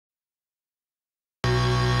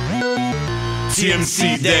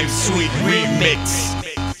TMC Damn Sweet Remix.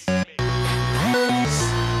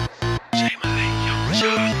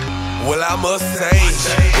 Well, I must say,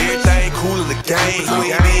 everything cool in the game.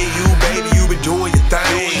 Between me and you, baby, you been doing your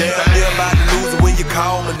thing. Damn near about to lose it when you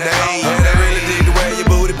call my name. And I really dig the way your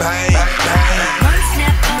booty bang. One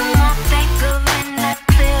snap on my finger and I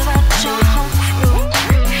clear out your whole crew.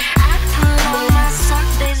 I put on my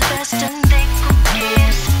Sunday's best and they could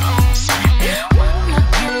get phones. One look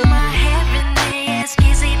in my hair and they ask,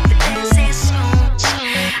 is it the dance is soon?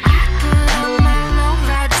 I put on my low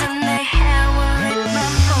rides and they hair will hit my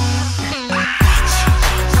phone.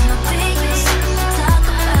 I'm a biggest talk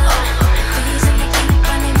about. Reason they keep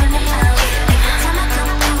running in and out. Every time I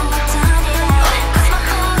come through, I turn it out. Cause my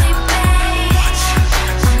booty bang.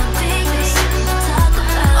 I'm a biggest talk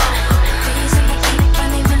about. Reason they keep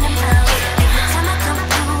running in and out. Every time I come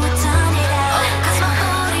through, I turn it out. Cause my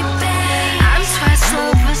booty bang. I'm twice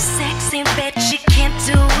over sexy, bet you can't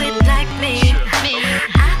do it like me.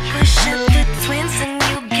 I push up the twins and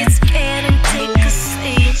you get scared and take a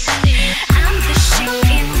seat. I'm the shit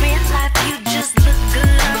in real life, you just look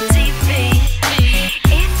good on TV.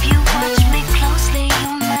 If you watch me closely, you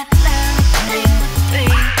might learn a thing or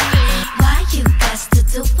three. Why you got to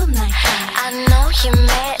do them like that? I know you're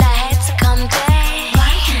mad, I had to come down.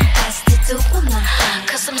 Why you got to do them like that?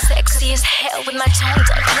 Cause I'm sexy as hell with my toned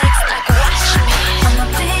up legs, like watch me. I'm a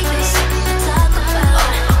biggest talk about.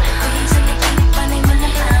 Reason they keep running in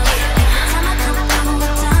and out. Every time I come through, I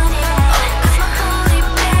turn it out. Cause my booty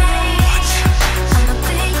bang. I'm a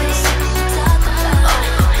biggest talk about.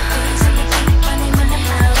 Reason they keep running in and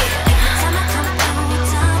out. Every time I come through, I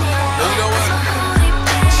turn it out. You know what? Cause my booty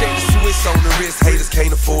bang. Check the Swiss on the wrist, haters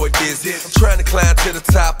can't afford this. I'm trying to climb to the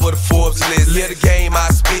top of the Forbes list. Yeah, the game I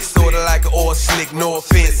spit, sorta like an oil slick, no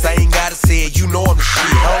offense. I ain't gotta say it, you know I'm the shit.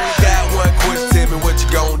 I only got one question, tell me what you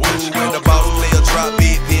gon' do. When the boss player drop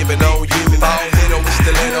big, pimpin' on you. Ball head on with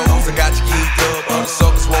stilettos, I got you geeked up. Other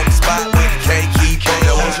suckers want the spot, but you can't keep up.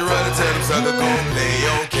 Now won't you run and tell them sucker gon' play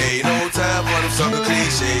okay? No time for them sucker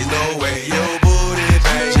cliches, no way. Yo, booty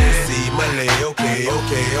bang, Jessi Malay, okay.